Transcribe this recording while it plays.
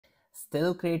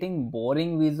Still creating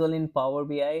boring visual in Power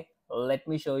BI? Let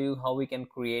me show you how we can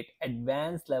create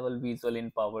advanced level visual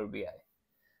in Power BI.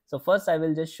 So first I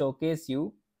will just showcase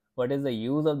you what is the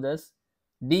use of this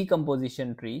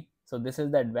decomposition tree. So this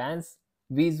is the advanced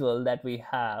visual that we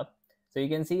have. So you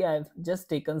can see I've just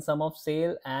taken sum of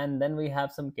sale and then we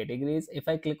have some categories. If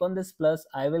I click on this plus,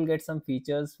 I will get some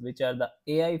features which are the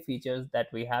AI features that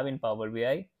we have in Power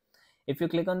BI. If you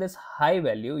click on this high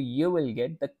value, you will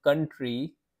get the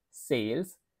country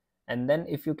sales, and then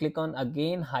if you click on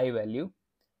again high value,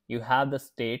 you have the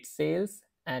state sales,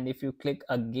 and if you click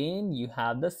again, you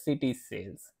have the city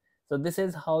sales. So this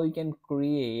is how you can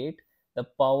create the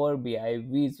Power BI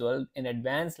visual in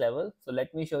advanced level. So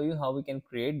let me show you how we can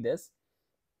create this.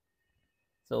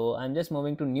 So I'm just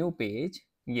moving to new page.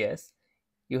 Yes,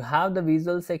 you have the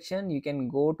visual section. You can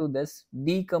go to this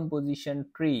decomposition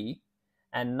tree,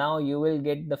 and now you will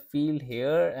get the field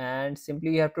here, and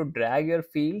simply you have to drag your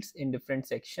fields in different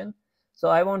section. So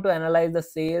I want to analyze the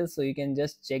sales, so you can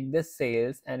just check this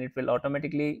sales and it will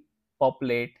automatically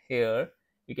populate here.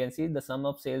 You can see the sum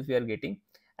of sales we are getting.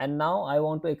 And now I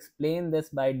want to explain this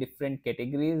by different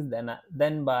categories,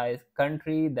 then by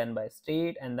country, then by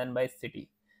state, and then by city.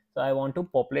 So I want to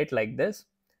populate like this.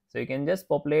 So you can just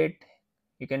populate,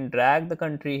 you can drag the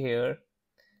country here,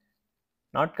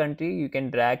 not country, you can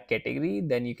drag category,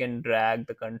 then you can drag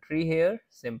the country here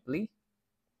simply,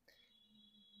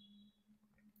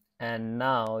 and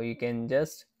now you can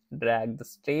just drag the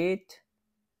state,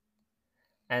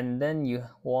 and then you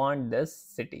want this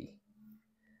city.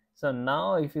 So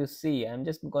now if you see, I'm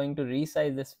just going to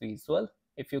resize this visual.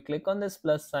 If you click on this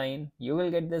plus sign, you will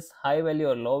get this high value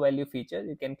or low value feature.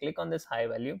 You can click on this high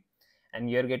value and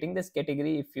you're getting this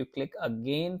category. If you click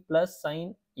again plus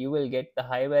sign, you will get the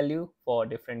high value for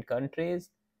different countries.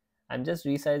 I'm just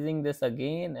resizing this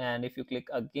again, and if you click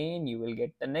again, you will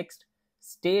get the next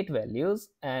state values,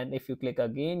 and if you click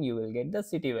again, you will get the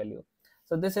city value.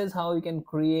 So this is how you can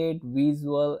create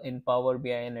visual in Power BI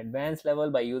in advanced level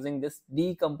by using this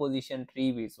decomposition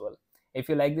tree visual. If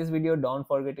you like this video, don't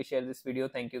forget to share this video.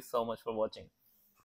 Thank you so much for watching.